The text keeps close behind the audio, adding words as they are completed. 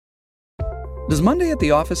Does Monday at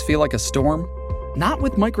the office feel like a storm? Not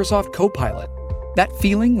with Microsoft Copilot. That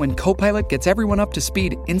feeling when Copilot gets everyone up to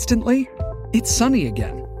speed instantly? It's sunny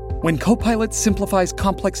again. When Copilot simplifies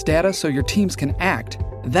complex data so your teams can act,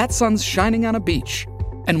 that sun's shining on a beach.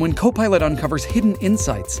 And when Copilot uncovers hidden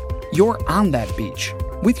insights, you're on that beach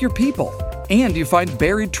with your people, and you find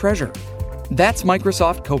buried treasure. That's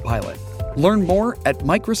Microsoft Copilot. Learn more at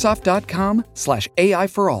Microsoft.com/AI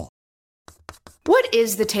for all. What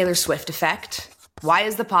is the Taylor Swift effect? Why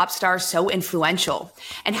is the pop star so influential?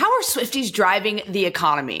 And how are Swifties driving the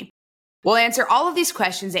economy? We'll answer all of these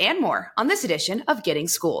questions and more on this edition of Getting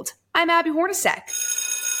Schooled. I'm Abby Hornacek.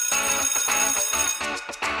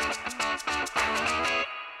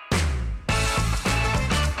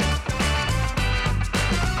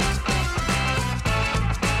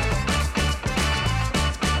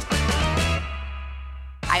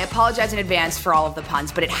 I apologize in advance for all of the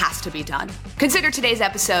puns, but it has to be done. Consider today's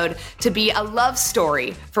episode to be a love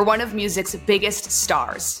story for one of music's biggest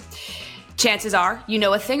stars. Chances are you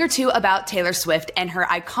know a thing or two about Taylor Swift and her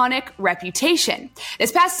iconic reputation.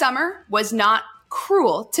 This past summer was not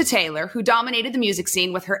cruel to Taylor, who dominated the music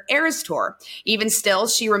scene with her Eras tour. Even still,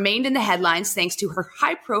 she remained in the headlines thanks to her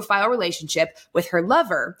high-profile relationship with her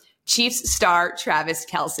lover, Chiefs star Travis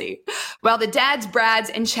Kelce. While the dads,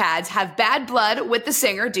 Brads, and Chads have bad blood with the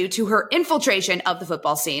singer due to her infiltration of the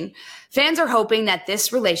football scene, fans are hoping that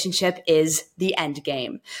this relationship is the end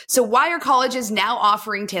game. So why are colleges now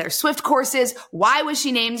offering Taylor Swift courses? Why was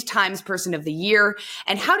she named Times Person of the Year?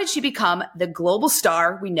 And how did she become the global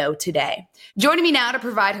star we know today? Joining me now to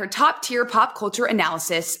provide her top-tier pop culture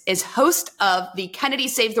analysis is host of the Kennedy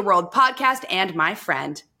Saves the World podcast and my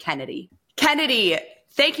friend, Kennedy. Kennedy,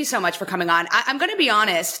 thank you so much for coming on. I'm going to be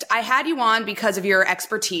honest. I had you on because of your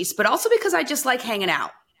expertise, but also because I just like hanging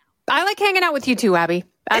out. I like hanging out with you too, Abby.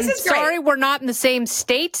 I'm sorry we're not in the same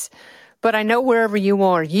state, but I know wherever you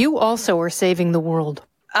are, you also are saving the world.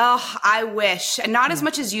 Oh, I wish. And not as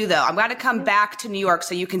much as you, though. I'm going to come back to New York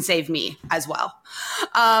so you can save me as well.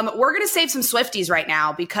 We're going to save some Swifties right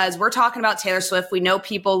now because we're talking about Taylor Swift. We know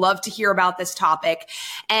people love to hear about this topic.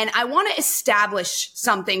 And I want to establish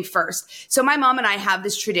something first. So my mom and I have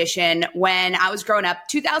this tradition when I was growing up.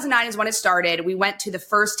 2009 is when it started. We went to the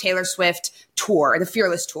first Taylor Swift tour, the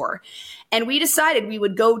Fearless tour. And we decided we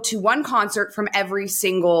would go to one concert from every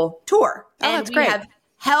single tour. Oh, and that's great. Have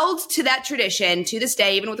held to that tradition to this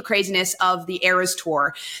day, even with the craziness of the Eras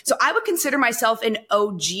tour. So I would consider myself an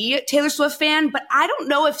OG Taylor Swift fan, but I don't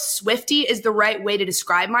know if Swiftie is the right way to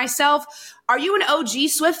describe myself. Are you an OG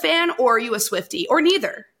Swift fan or are you a Swiftie or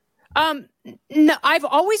neither? No, I've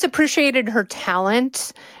always appreciated her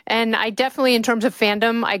talent. And I definitely, in terms of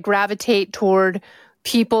fandom, I gravitate toward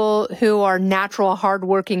people who are natural,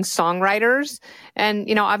 hardworking songwriters. And,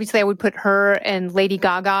 obviously I would put her and Lady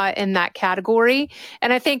Gaga in that category.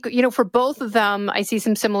 And I think, for both of them, I see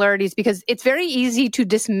some similarities because it's very easy to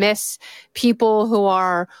dismiss people who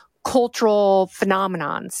are cultural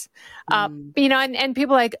phenomenons. And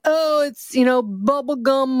people are like, oh, it's,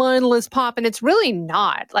 bubblegum mindless pop. And it's really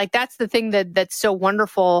not. Like, that's the thing that's so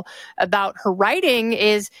wonderful about her writing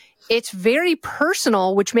is it's very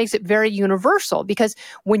personal, which makes it very universal. Because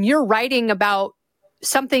when you're writing about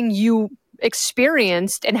something you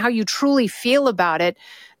experienced and how you truly feel about it,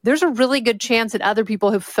 there's a really good chance that other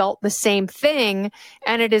people have felt the same thing.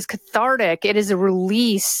 And it is cathartic. It is a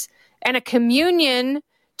release and a communion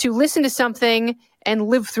to listen to something and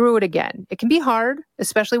live through it again. It can be hard,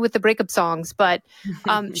 especially with the breakup songs, but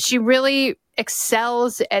she really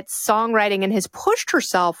excels at songwriting and has pushed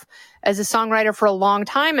herself as a songwriter for a long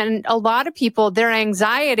time. And a lot of people, their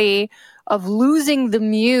anxiety of losing the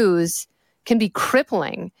muse can be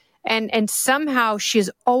crippling. And somehow she has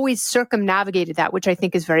always circumnavigated that, which I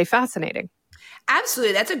think is very fascinating.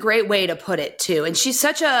 Absolutely. That's a great way to put it, too. And she's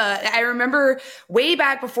I remember way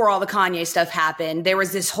back before all the Kanye stuff happened, there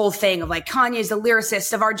was this whole thing of like, Kanye's the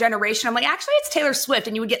lyricist of our generation. I'm like, actually, it's Taylor Swift.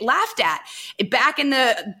 And you would get laughed at back in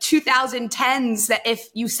the 2010s that if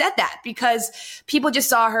you said that, because people just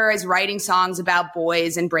saw her as writing songs about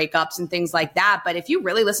boys and breakups and things like that. But if you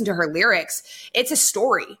really listen to her lyrics, it's a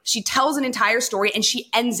story. She tells an entire story and she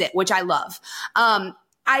ends it, which I love. I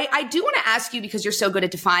do want to ask you, because you're so good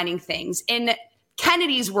at defining things, in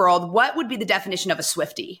Kennedy's world, what would be the definition of a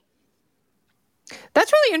Swiftie?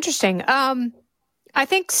 That's really interesting. I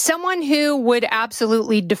think someone who would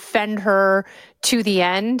absolutely defend her to the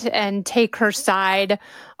end and take her side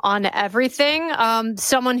on everything.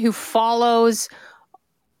 Someone who follows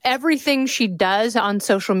everything she does on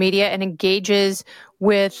social media and engages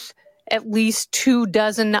with at least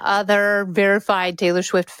 24 other verified Taylor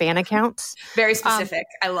Swift fan accounts. Very specific.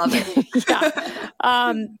 I love it.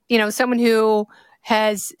 Yeah. Someone who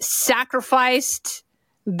has sacrificed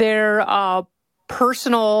their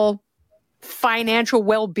personal financial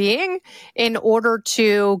well-being in order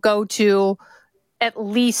to go to at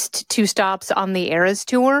least 2 stops on the Eras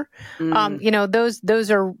tour.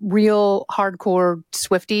 Those are real hardcore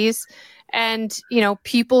Swifties. And,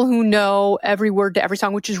 people who know every word to every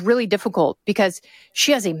song, which is really difficult because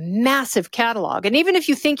she has a massive catalog. And even if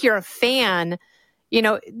you think you're a fan,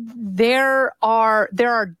 there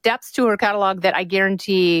are depths to her catalog that I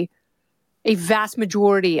guarantee a vast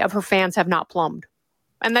majority of her fans have not plumbed.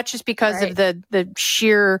 And that's just because of the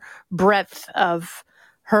sheer breadth of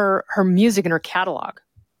her music and her catalog.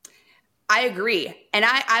 I agree. And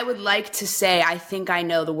I would like to say I think I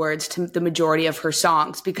know the words to the majority of her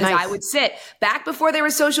songs because I would sit back before there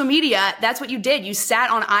was social media. That's what you did. You sat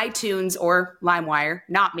on iTunes or LimeWire,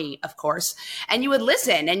 not me, of course, and you would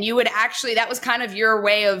listen and you would actually, that was kind of your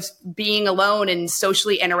way of being alone and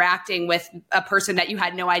socially interacting with a person that you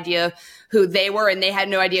had no idea who they were and they had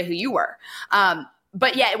no idea who you were.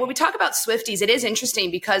 But yeah, when we talk about Swifties, it is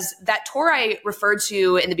interesting because that tour I referred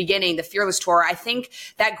to in the beginning, the Fearless tour, I think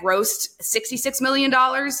that grossed $66 million.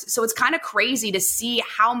 So it's kind of crazy to see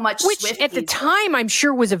how much Which at the time, I'm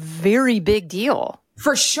sure was a very big deal.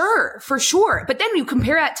 For sure. But then you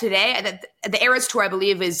compare that today, the Eras tour, I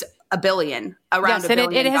believe, is $1 billion, around $1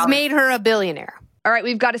 billion. It has made her a billionaire. All right,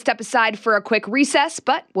 we've got to step aside for a quick recess,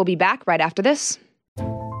 but we'll be back right after this.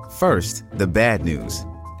 First, the bad news.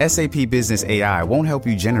 SAP Business AI won't help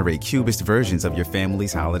you generate cubist versions of your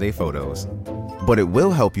family's holiday photos. But it will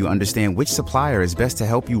help you understand which supplier is best to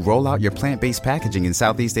help you roll out your plant-based packaging in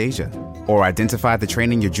Southeast Asia, or identify the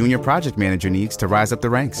training your junior project manager needs to rise up the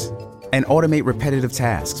ranks, and automate repetitive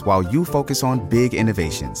tasks while you focus on big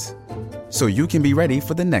innovations, so you can be ready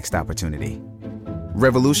for the next opportunity.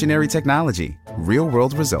 Revolutionary technology,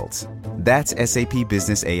 real-world results. That's SAP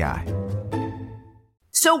Business AI.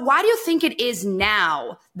 So why do you think it is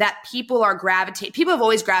now that people have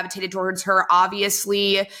always gravitated towards her?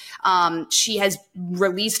 Obviously, she has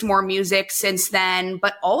released more music since then,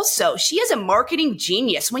 but also she is a marketing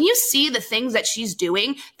genius. When you see the things that she's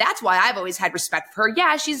doing, that's why I've always had respect for her.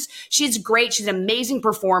 Yeah, she's great. She's an amazing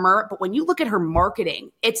performer. But when you look at her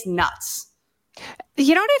marketing, it's nuts.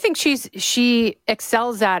 You know what I think she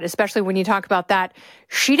excels at, especially when you talk about that?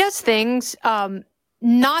 She does things,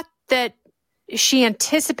 not that she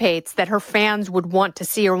anticipates that her fans would want to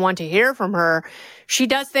see or want to hear from her. She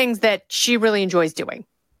does things that she really enjoys doing.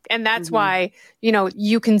 And that's why,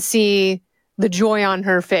 you can see the joy on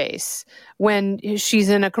her face when she's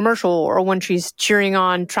in a commercial or when she's cheering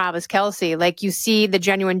on Travis Kelce. Like, you see the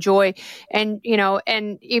genuine joy. And,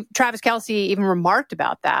 Travis Kelce even remarked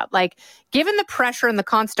about that. Like, given the pressure and the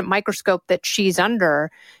constant microscope that she's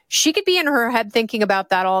under, she could be in her head thinking about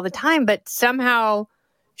that all the time, but somehow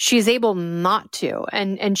she's able not to.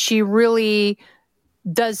 And she really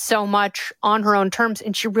does so much on her own terms,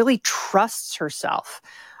 and she really trusts herself,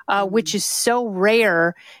 which is so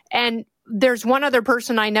rare. And there's one other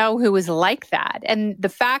person I know who is like that. And the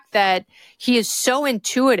fact that he is so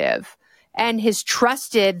intuitive and has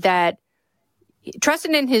trusted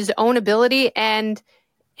in his own ability and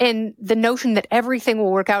in the notion that everything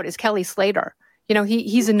will work out is Kelly Slater.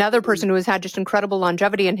 He's another person who has had just incredible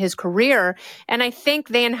longevity in his career. And I think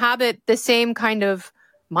they inhabit the same kind of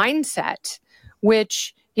mindset,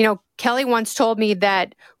 which, Kelly once told me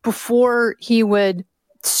that before he would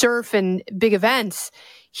surf in big events,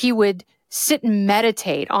 he would sit and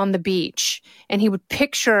meditate on the beach, and he would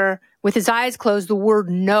picture with his eyes closed the word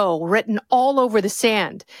no written all over the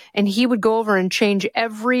sand. And he would go over and change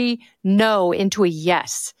every no into a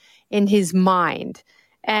yes in his mind.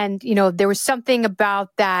 And, there was something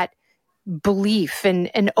about that belief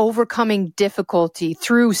and overcoming difficulty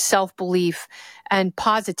through self-belief and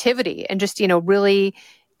positivity and just, really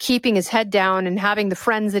keeping his head down and having the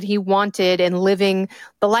friends that he wanted and living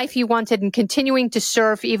the life he wanted and continuing to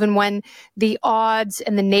surf even when the odds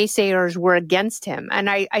and the naysayers were against him. And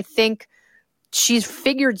I think she's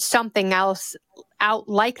figured something else out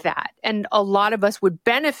like that. And a lot of us would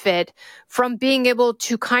benefit from being able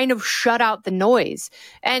to kind of shut out the noise.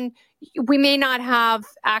 And we may not have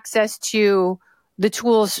access to the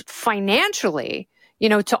tools financially,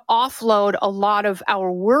 to offload a lot of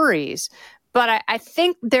our worries. But I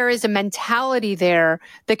think there is a mentality there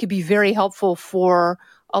that could be very helpful for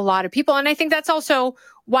a lot of people. And I think that's also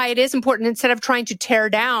why it is important, instead of trying to tear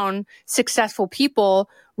down successful people,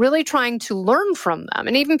 really trying to learn from them.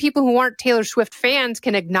 And even people who aren't Taylor Swift fans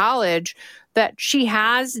can acknowledge that she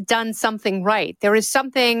has done something right. There is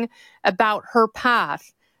something about her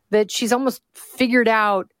path that she's almost figured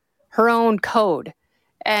out her own code.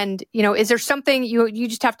 And, is there something you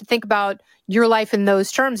just have to think about your life in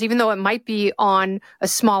those terms, even though it might be on a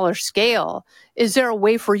smaller scale? Is there a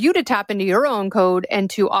way for you to tap into your own code and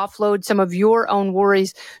to offload some of your own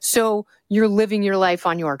worries so you're living your life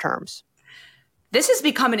on your terms? This has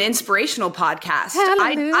become an inspirational podcast.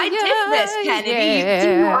 Hallelujah. I did this, Kennedy.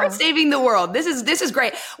 Yeah. You are saving the world. This is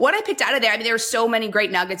great. What I picked out of there, there were so many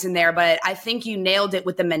great nuggets in there, but I think you nailed it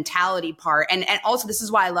with the mentality part. And also, this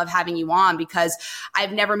is why I love having you on, because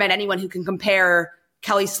I've never met anyone who can compare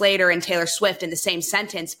Kelly Slater and Taylor Swift in the same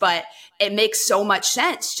sentence, but it makes so much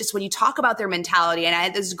sense just when you talk about their mentality.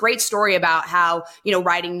 And there's a great story about how,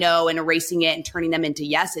 writing no and erasing it and turning them into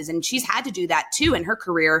yeses. And she's had to do that too in her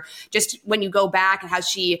career. Just when you go back and how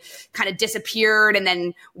she kind of disappeared and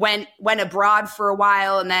then went abroad for a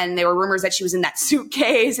while. And then there were rumors that she was in that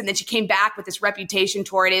suitcase, and then she came back with this reputation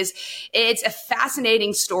tour. It's a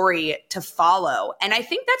fascinating story to follow. And I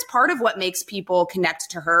think that's part of what makes people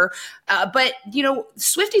connect to her. But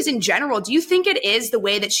Swifties in general, do you think it is the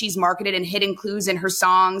way that she's marketed and hidden clues in her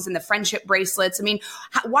songs and the friendship bracelets? I mean,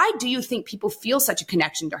 why do you think people feel such a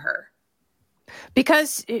connection to her?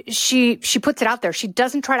 Because she puts it out there. She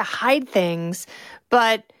doesn't try to hide things,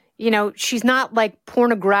 but, she's not like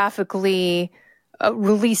pornographically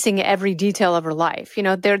releasing every detail of her life.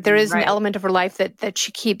 There is an element of her life that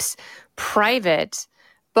she keeps private,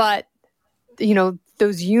 but,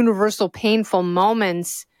 those universal painful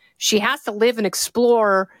moments, she has to live and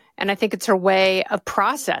explore. And I think it's her way of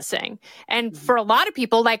processing. And for a lot of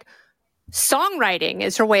people, like, songwriting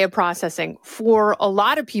is her way of processing. For a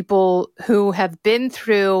lot of people who have been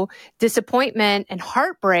through disappointment and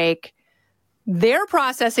heartbreak, their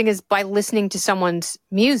processing is by listening to someone's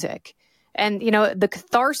music. And, the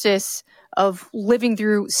catharsis of living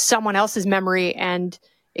through someone else's memory and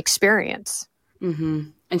experience. Mm-hmm.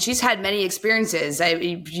 And she's had many experiences.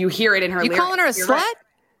 You hear it in her lyrics. You calling her a slut? Right.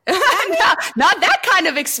 Not that kind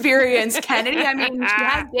of experience, Kennedy. I mean, she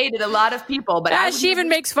has dated a lot of people, but she even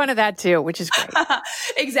makes fun of that too, which is great.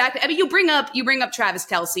 Exactly. I mean, you bring up Travis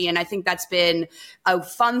Kelce, and I think that's been a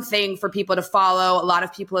fun thing for people to follow. A lot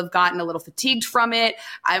of people have gotten a little fatigued from it.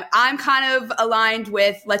 I'm kind of aligned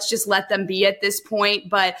with let's just let them be at this point.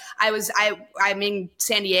 But I'm in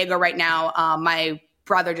San Diego right now. My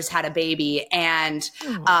brother just had a baby, and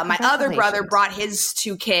my other brother brought his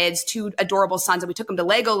two adorable sons, and we took them to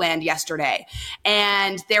Legoland yesterday.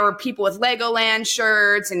 And there were people with Legoland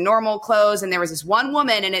shirts and normal clothes, and there was this one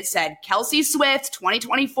woman, and it said Kelsey Swift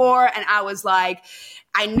 2024, and I was like,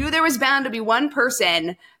 I knew there was bound to be one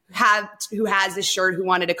person who has this shirt who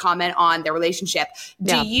wanted to comment on their relationship.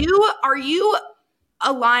 Yeah. Are you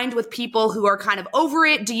aligned with people who are kind of over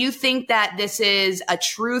it? Do you think that this is a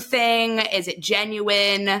true thing? Is it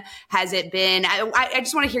genuine? Has it been? I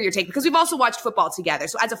just want to hear your take, because we've also watched football together.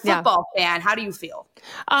 So as a football fan, how do you feel?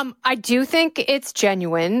 I do think it's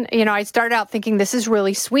genuine. I started out thinking this is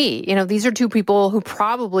really sweet. These are two people who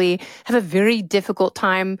probably have a very difficult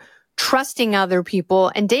time trusting other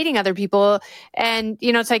people and dating other people. And,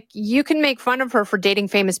 it's like, you can make fun of her for dating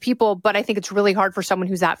famous people, but I think it's really hard for someone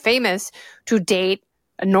who's that famous to date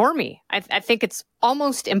a normie. I think it's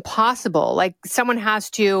almost impossible. Like, someone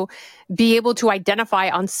has to be able to identify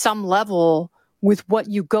on some level with what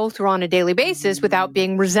you go through on a daily basis without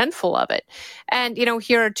being resentful of it. And,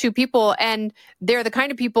 here are two people, and they're the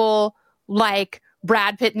kind of people like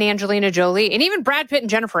Brad Pitt and Angelina Jolie, and even Brad Pitt and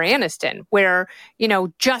Jennifer Aniston, where,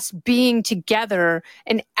 just being together,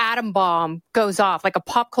 an atom bomb goes off, like a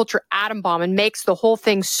pop culture atom bomb, and makes the whole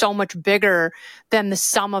thing so much bigger than the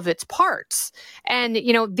sum of its parts. And,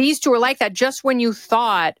 these two are like that. Just when you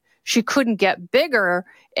thought she couldn't get bigger,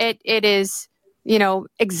 it is,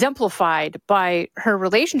 exemplified by her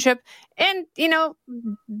relationship. And,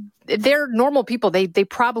 they're normal people. They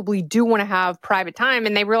probably do want to have private time,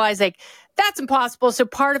 and they realize, like, that's impossible. So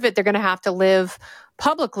part of it, they're going to have to live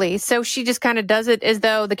publicly. So she just kind of does it as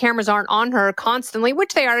though the cameras aren't on her constantly,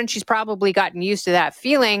 which they are. And she's probably gotten used to that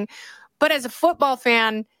feeling. But as a football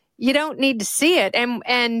fan, you don't need to see it.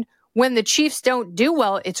 And when the Chiefs don't do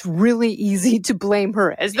well, it's really easy to blame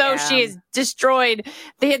her, as though she has destroyed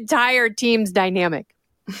the entire team's dynamic.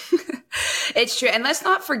 It's true. And let's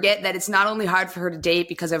not forget that it's not only hard for her to date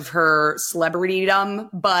because of her celebritydom,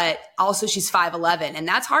 but also she's 5'11", and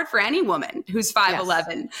that's hard for any woman who's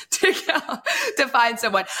 5'11" to find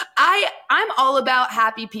someone. I'm all about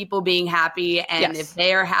happy people being happy, and if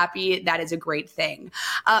they are happy, that is a great thing.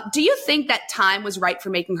 Do you think that time was right for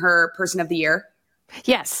making her Person of the Year?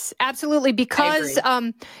 Yes, absolutely. Because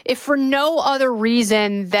if for no other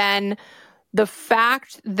reason than the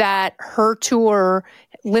fact that her tour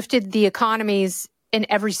lifted the economies in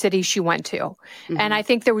every city she went to. Mm-hmm. And I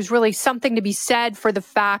think there was really something to be said for the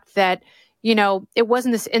fact that, you know, it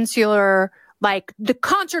wasn't this insular, like, the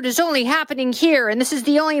concert is only happening here and this is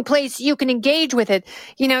the only place you can engage with it.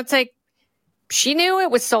 You know, it's like, she knew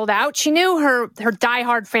it was sold out. She knew her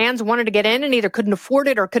diehard fans wanted to get in and either couldn't afford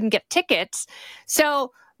it or couldn't get tickets.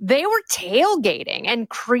 So they were tailgating and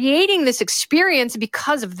creating this experience.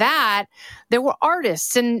 Because of that, there were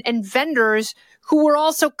artists and vendors who were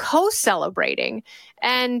also co-celebrating.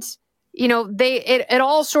 And, you know, it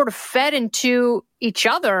all sort of fed into each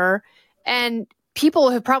other. And people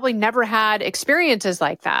have probably never had experiences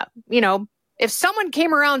like that. You know, if someone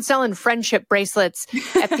came around selling friendship bracelets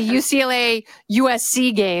at the UCLA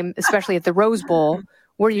USC game, especially at the Rose Bowl,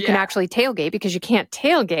 where you can actually tailgate because you can't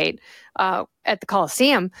tailgate at the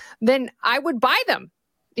Coliseum, then I would buy them.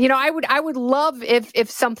 You know, I would love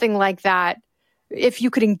if something like that, if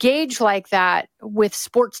you could engage like that with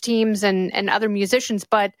sports teams and other musicians,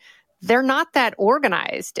 but they're not that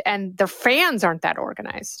organized and their fans aren't that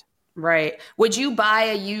organized. Right. Would you buy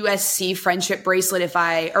a USC friendship bracelet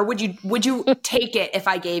or would you take it if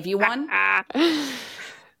I gave you one?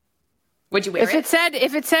 Would you wear it? If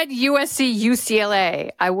it said USC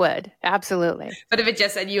UCLA, I would. Absolutely. But if it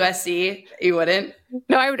just said USC, you wouldn't?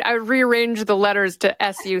 No, I would rearrange the letters to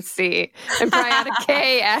SUC and probably add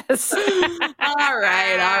a KS. All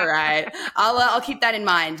right. I'll keep that in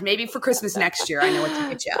mind. Maybe for Christmas next year, I know what to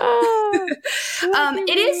get you.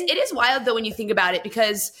 It is wild though when you think about it,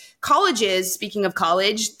 because colleges, speaking of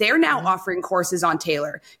college, they're now offering courses on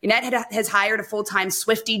Taylor. Gannett has hired a full-time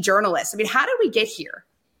Swiftie journalist. I mean, how did we get here?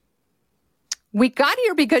 We got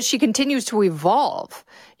here because she continues to evolve.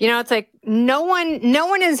 You know, it's like no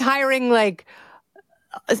one is hiring like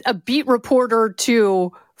a beat reporter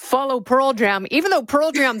to follow Pearl Jam, even though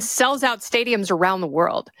Pearl Jam sells out stadiums around the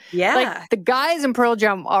world. Yeah. Like the guys in Pearl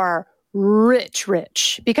Jam are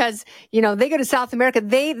rich because, you know, they go to South America.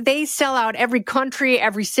 They sell out every country,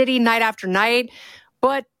 every city, night after night.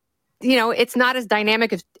 But you know, it's not as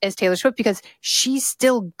dynamic as Taylor Swift because she's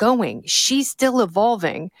still going. She's still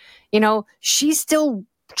evolving. You know, she's still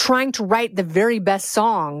trying to write the very best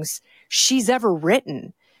songs she's ever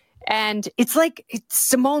written. And it's like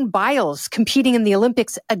Simone Biles competing in the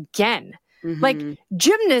Olympics again. Mm-hmm. Like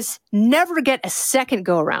gymnasts never get a second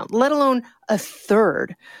go around, let alone a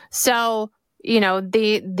third. So, you know,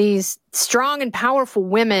 these strong and powerful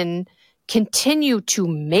women continue to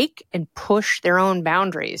make and push their own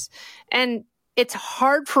boundaries. And it's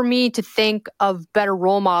hard for me to think of better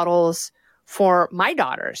role models for my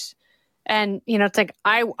daughters. And, you know, it's like,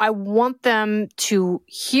 I want them to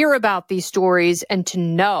hear about these stories and to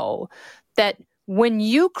know that when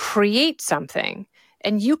you create something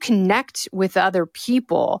and you connect with other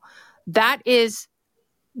people, that is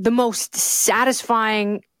the most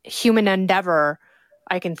satisfying human endeavor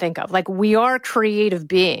I can think of. Like, we are creative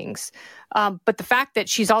beings. But the fact that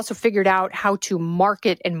she's also figured out how to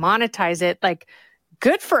market and monetize it, like,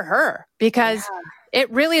 good for her, because it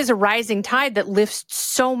really is a rising tide that lifts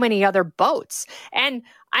so many other boats. And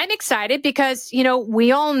I'm excited because, you know,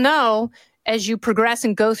 we all know as you progress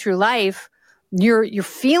and go through life, your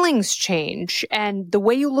feelings change and the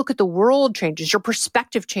way you look at the world changes, your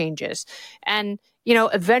perspective changes. And, you know,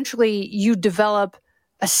 eventually you develop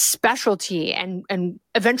a specialty and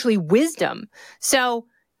eventually wisdom. So,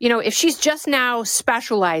 you know, if she's just now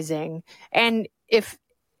specializing and if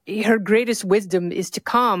her greatest wisdom is to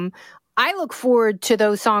come, I look forward to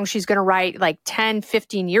those songs she's going to write like 10,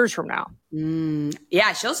 15 years from now.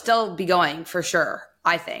 Yeah, she'll still be going for sure,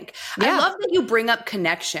 I think. Yeah. I love that you bring up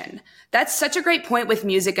connection. That's such a great point with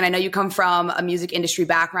music. And I know you come from a music industry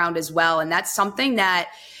background as well. And that's something that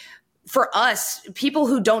for us, people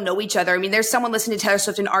who don't know each other, I mean, there's someone listening to Taylor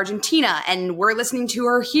Swift in Argentina and we're listening to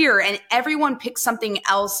her here, and everyone picks something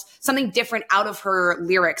else, something different out of her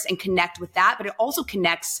lyrics and connect with that. But it also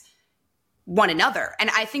connects one another. And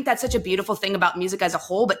I think that's such a beautiful thing about music as a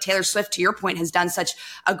whole. But Taylor Swift, to your point, has done such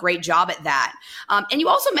a great job at that. And you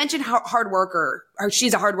also mentioned hard worker, or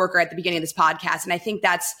she's a hard worker at the beginning of this podcast. And I think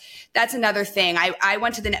that's another thing. I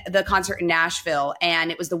went to the concert in Nashville,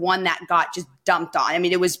 and it was the one that got just dumped on. I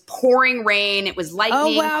mean, it was pouring rain. It was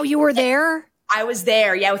lightning. Oh, wow. You were there? I was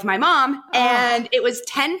there, with my mom, and it was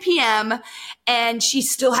 10 p.m. and she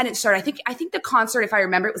still hadn't started. I think the concert, if I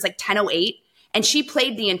remember, it was like 10:08, and she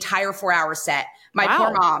played the entire 4-hour set. My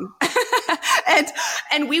poor mom.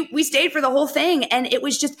 and we stayed for the whole thing. And it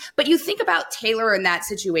was just, but you think about Taylor in that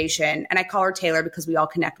situation, and I call her Taylor because we all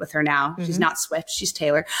connect with her now. Mm-hmm. She's not Swift, she's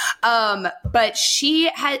Taylor. But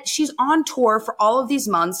she's on tour for all of these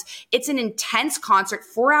months. It's an intense concert,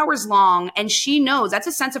 4 hours long. And she knows that's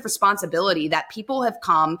a sense of responsibility that people have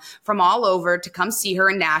come from all over to come see her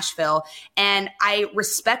in Nashville. And I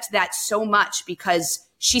respect that so much because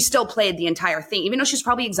she still played the entire thing, even though she's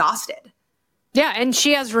probably exhausted. Yeah, and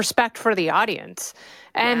she has respect for the audience.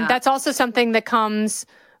 And that's also something that comes,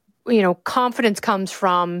 confidence comes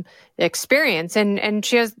from experience. And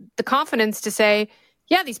she has the confidence to say,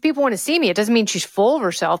 yeah, these people want to see me. It doesn't mean she's full of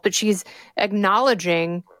herself, but she's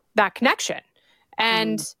acknowledging that connection.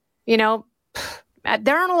 And, there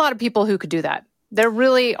aren't a lot of people who could do that. There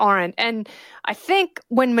really aren't. And I think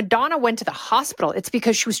when Madonna went to the hospital, it's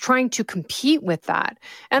because she was trying to compete with that.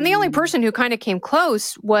 And the only person who kind of came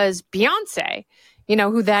close was Beyonce,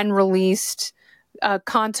 who then released a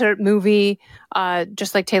concert movie,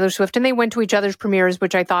 just like Taylor Swift. And they went to each other's premieres,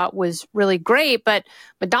 which I thought was really great. But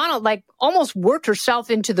Madonna almost worked herself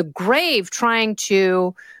into the grave trying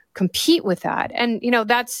to compete with that. And,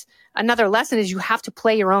 that's another lesson is you have to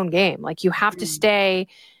play your own game. You have to stay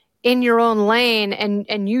in your own lane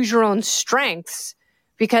and use your own strengths,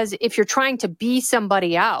 because if you're trying to be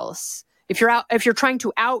somebody else, if you're trying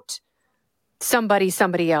to out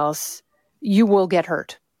somebody else, you will get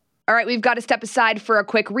hurt. All right, we've got to step aside for a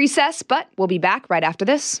quick recess, but we'll be back right after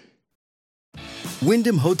this.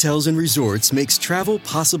 Wyndham Hotels and Resorts makes travel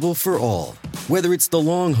possible for all. Whether it's the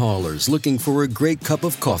long haulers looking for a great cup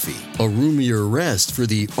of coffee, a roomier rest for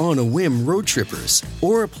the on-a-whim road trippers,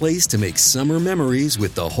 or a place to make summer memories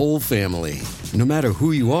with the whole family. No matter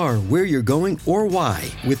who you are, where you're going, or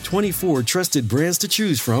why, with 24 trusted brands to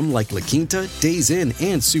choose from like La Quinta, Days Inn,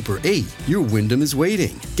 and Super 8, your Wyndham is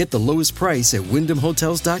waiting. Get the lowest price at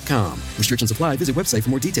WyndhamHotels.com. Restrictions apply. Visit website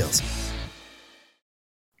for more details.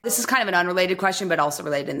 This is kind of an unrelated question, but also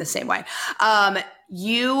related in the same way.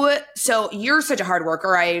 You're such a hard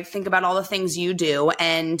worker. I think about all the things you do,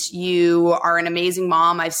 and you are an amazing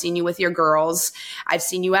mom. I've seen you with your girls. I've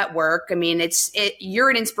seen you at work. I mean, you're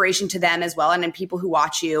an inspiration to them as well, and then people who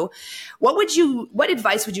watch you. What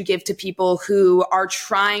advice would you give to people who are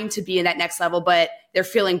trying to be in that next level, but they're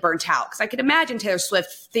feeling burnt out? Because I could imagine Taylor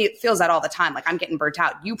Swift feels that all the time. I'm getting burnt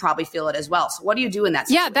out. You probably feel it as well. So what do you do in that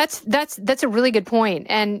situation? Yeah, that's a really good point.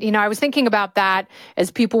 And, I was thinking about that as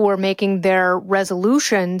people were making their resolutions,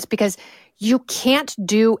 because you can't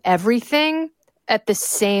do everything at the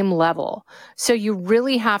same level. So you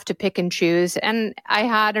really have to pick and choose. And I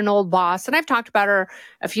had an old boss, and I've talked about her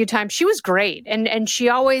a few times. She was great. And she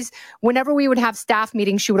always, whenever we would have staff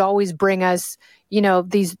meetings, she would always bring us,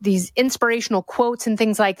 these inspirational quotes and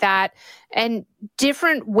things like that, and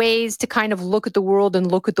different ways to kind of look at the world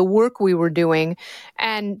and look at the work we were doing.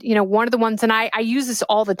 And, one of the ones, and I use this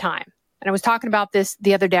all the time, and I was talking about this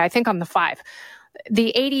the other day, I think on the 5,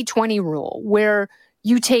 the 80-20 rule, where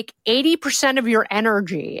you take 80% of your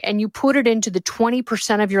energy and you put it into the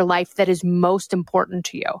 20% of your life that is most important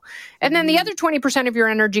to you. And then the other 20% of your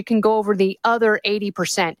energy can go over the other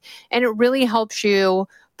 80%. And it really helps you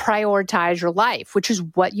prioritize your life, which is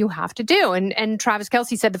what you have to do. And Travis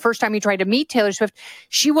Kelce said the first time he tried to meet Taylor Swift,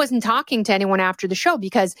 she wasn't talking to anyone after the show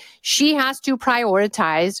because she has to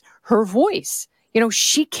prioritize her voice.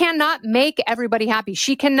 She cannot make everybody happy.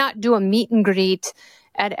 She cannot do a meet and greet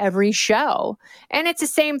at every show. And it's the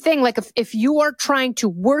same thing. If you are trying to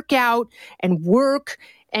work out and work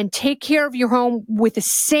and take care of your home with the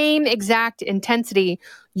same exact intensity,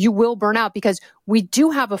 you will burn out, because we do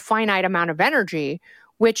have a finite amount of energy,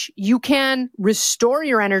 which you can restore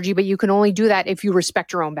your energy, but you can only do that if you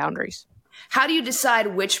respect your own boundaries. How do you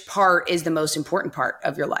decide which part is the most important part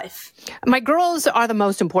of your life? My girls are the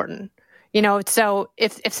most important. So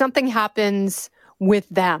if something happens with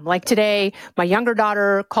them, like today, my younger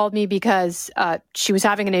daughter called me because she was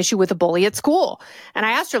having an issue with a bully at school. And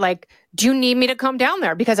I asked her, do you need me to come down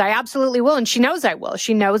there? Because I absolutely will. And she knows I will.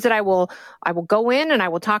 She knows that I will go in and I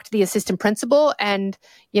will talk to the assistant principal, and,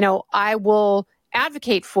 I will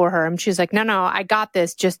advocate for her. And she's like, no, I got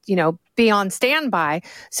this. Just, be on standby.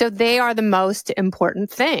 So they are the most important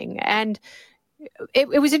thing. And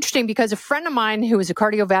it was interesting because a friend of mine who is a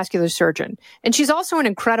cardiovascular surgeon, and she's also an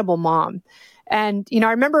incredible mom. And, I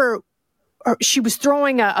remember she was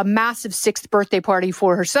throwing a massive 6th birthday party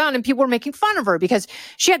for her son, and people were making fun of her because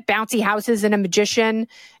she had bouncy houses and a magician.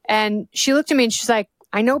 And she looked at me and she's like,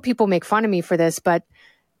 I know people make fun of me for this, but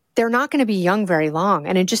they're not going to be young very long.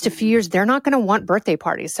 And in just a few years, they're not going to want birthday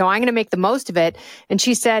parties. So I'm going to make the most of it. And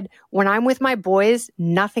she said, when I'm with my boys,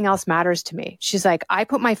 nothing else matters to me. She's like, I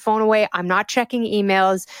put my phone away. I'm not checking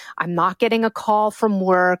emails. I'm not getting a call from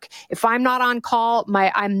work. If I'm not on call,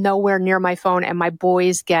 I'm nowhere near my phone, and my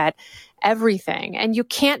boys get everything. And you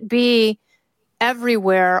can't be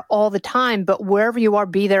everywhere all the time, but wherever you are,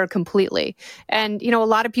 be there completely. And, a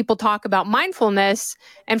lot of people talk about mindfulness.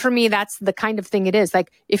 And for me, that's the kind of thing it is.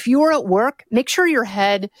 Like, if you're at work, make sure your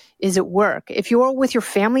head is at work. If you're with your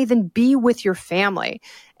family, then be with your family.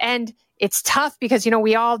 And it's tough because,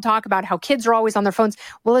 we all talk about how kids are always on their phones.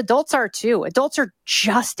 Well, adults are too. Adults are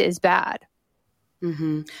just as bad.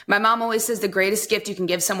 Mm-hmm. My mom always says the greatest gift you can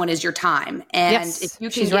give someone is your time. And yes, if you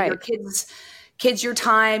can give your kids your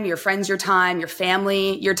time, your friends your time, your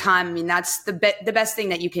family your time, I mean, that's the best thing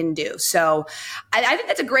that you can do. So I think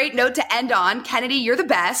that's a great note to end on. Kennedy, you're the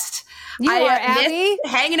best. You are, Abby.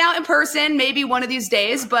 Miss hanging out in person maybe one of these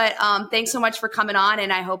days, but thanks so much for coming on.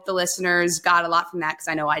 And I hope the listeners got a lot from that, because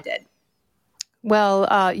I know I did.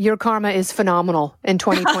 Well, your karma is phenomenal in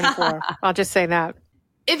 2024. I'll just say that.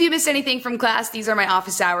 If you missed anything from class, these are my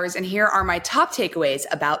office hours, and here are my top takeaways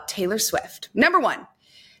about Taylor Swift. Number 1.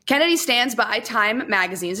 Kennedy stands by Time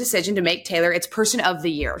Magazine's decision to make Taylor its Person of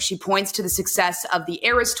the Year. She points to the success of the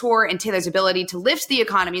Eras Tour and Taylor's ability to lift the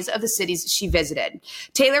economies of the cities she visited.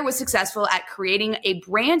 Taylor was successful at creating a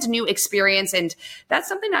brand new experience, and that's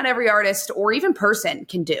something not every artist or even person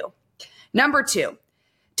can do. Number 2.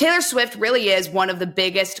 Taylor Swift really is one of the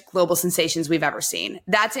biggest global sensations we've ever seen.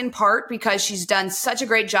 That's in part because she's done such a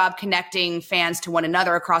great job connecting fans to one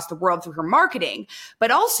another across the world through her marketing, but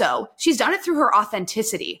also she's done it through her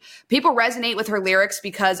authenticity. People resonate with her lyrics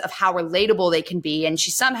because of how relatable they can be, and she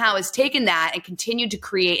somehow has taken that and continued to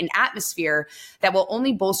create an atmosphere that will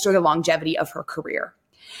only bolster the longevity of her career.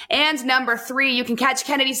 And number 3, you can catch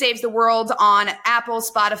Kennedy Saves the World on Apple,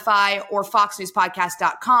 Spotify, or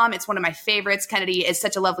FoxNewsPodcast.com. It's one of my favorites. Kennedy is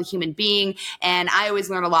such a lovely human being, and I always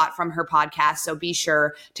learn a lot from her podcast, so be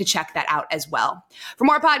sure to check that out as well. For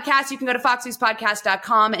more podcasts, you can go to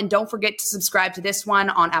FoxNewsPodcast.com, and don't forget to subscribe to this one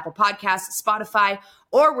on Apple Podcasts, Spotify,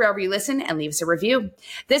 or wherever you listen, and leave us a review.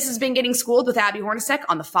 This has been Getting Schooled with Abby Hornacek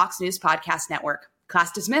on the Fox News Podcast Network.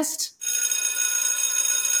 Class dismissed.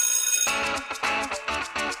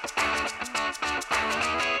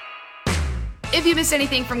 If you missed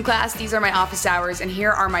anything from class, these are my office hours, and here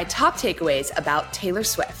are my top takeaways about Taylor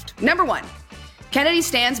Swift. Number 1. Kennedy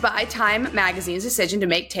stands by Time Magazine's decision to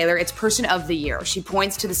make Taylor its Person of the Year. She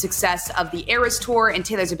points to the success of the Eras Tour and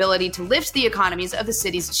Taylor's ability to lift the economies of the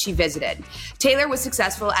cities she visited. Taylor was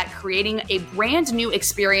successful at creating a brand new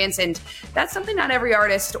experience, and that's something not every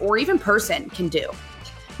artist or even person can do.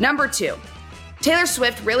 Number 2. Taylor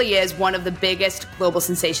Swift really is one of the biggest global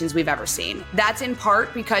sensations we've ever seen. That's in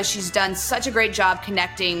part because she's done such a great job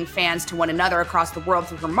connecting fans to one another across the world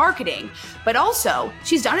through her marketing, but also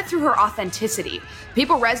she's done it through her authenticity.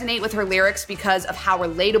 People resonate with her lyrics because of how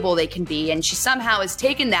relatable they can be, and she somehow has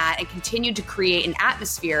taken that and continued to create an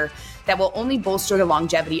atmosphere that will only bolster the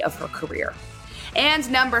longevity of her career.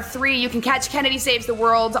 And number 3, you can catch Kennedy Saves the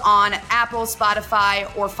World on Apple, Spotify,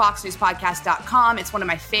 or FoxNewsPodcast.com. It's one of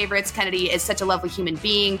my favorites. Kennedy is such a lovely human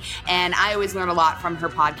being, and I always learn a lot from her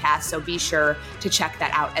podcast, so be sure to check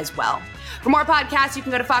that out as well. For more podcasts, you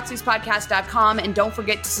can go to FoxNewsPodcast.com, and don't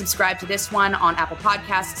forget to subscribe to this one on Apple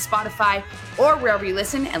Podcasts, Spotify, or wherever you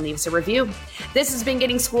listen, and leave us a review. This has been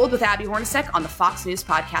Getting Schooled with Abby Hornacek on the Fox News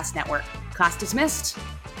Podcast Network. Class dismissed.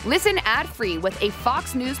 Listen ad-free with a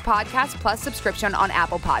Fox News Podcast Plus subscription on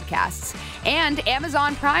Apple Podcasts. And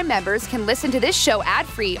Amazon Prime members can listen to this show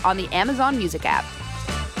ad-free on the Amazon Music app.